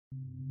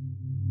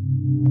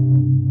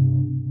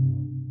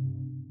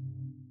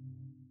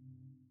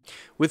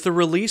With the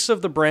release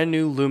of the brand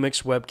new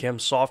LUMIX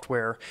Webcam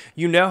software,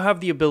 you now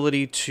have the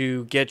ability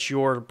to get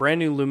your brand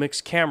new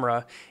LUMIX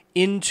camera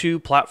into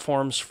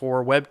platforms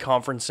for web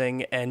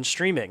conferencing and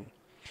streaming.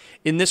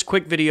 In this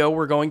quick video,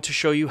 we're going to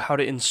show you how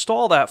to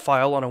install that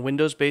file on a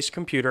Windows-based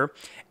computer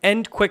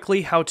and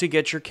quickly how to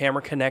get your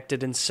camera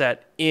connected and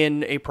set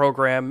in a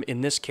program,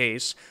 in this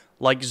case,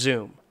 like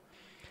Zoom.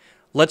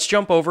 Let's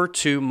jump over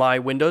to my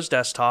Windows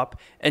desktop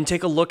and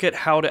take a look at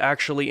how to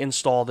actually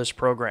install this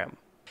program.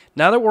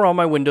 Now that we're on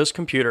my Windows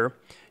computer,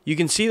 you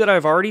can see that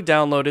I've already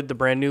downloaded the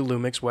brand new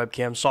LUMIX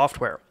Webcam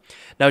software.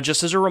 Now,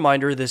 just as a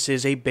reminder, this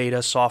is a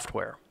beta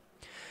software.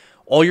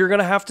 All you're going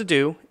to have to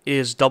do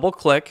is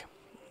double-click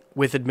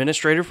with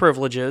administrative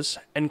privileges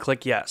and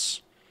click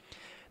Yes.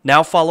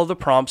 Now follow the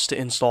prompts to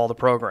install the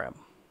program.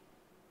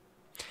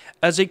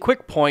 As a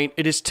quick point,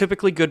 it is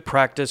typically good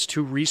practice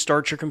to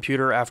restart your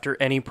computer after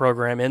any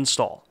program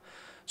install.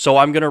 So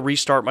I'm going to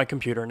restart my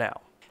computer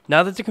now.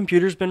 Now that the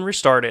computer's been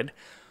restarted,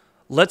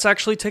 let's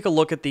actually take a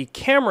look at the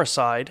camera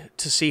side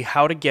to see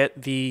how to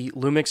get the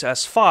LUMIX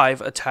S5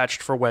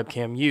 attached for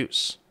webcam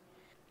use.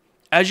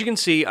 As you can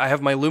see, I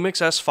have my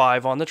LUMIX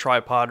S5 on the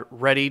tripod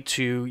ready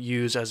to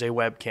use as a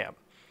webcam.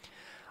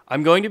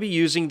 I'm going to be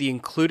using the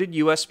included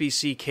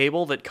USB-C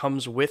cable that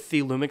comes with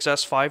the LUMIX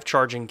S5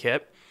 charging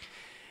kit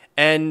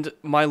and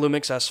my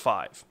LUMIX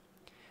S5.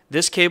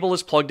 This cable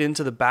is plugged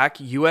into the back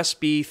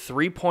USB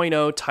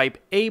 3.0 Type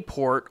A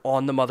port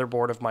on the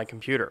motherboard of my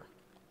computer.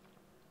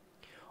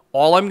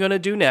 All I'm going to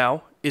do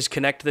now is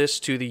connect this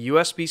to the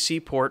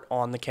USB-C port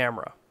on the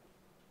camera.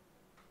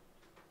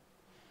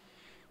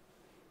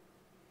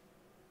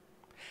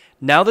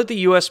 Now that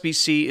the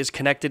USB-C is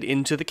connected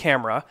into the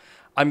camera,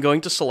 I'm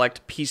going to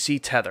select PC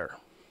Tether.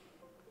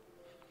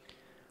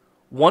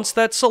 Once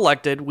that's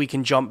selected, we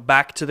can jump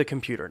back to the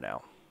computer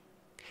now.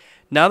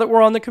 Now that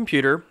we're on the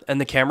computer and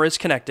the camera is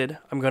connected,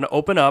 I'm going to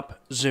open up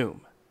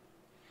Zoom.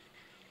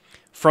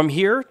 From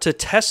here, to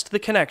test the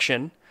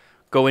connection,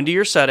 go into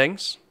your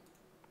settings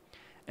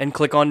and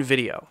click on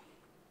Video.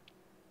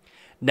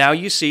 Now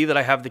you see that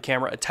I have the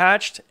camera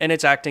attached and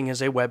it's acting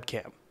as a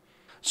webcam.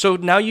 So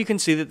now you can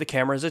see that the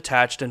camera is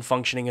attached and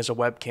functioning as a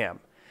webcam.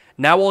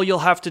 Now all you'll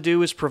have to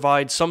do is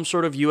provide some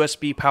sort of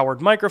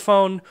USB-powered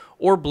microphone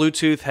or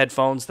Bluetooth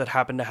headphones that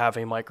happen to have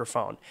a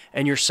microphone,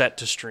 and you're set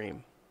to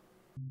stream.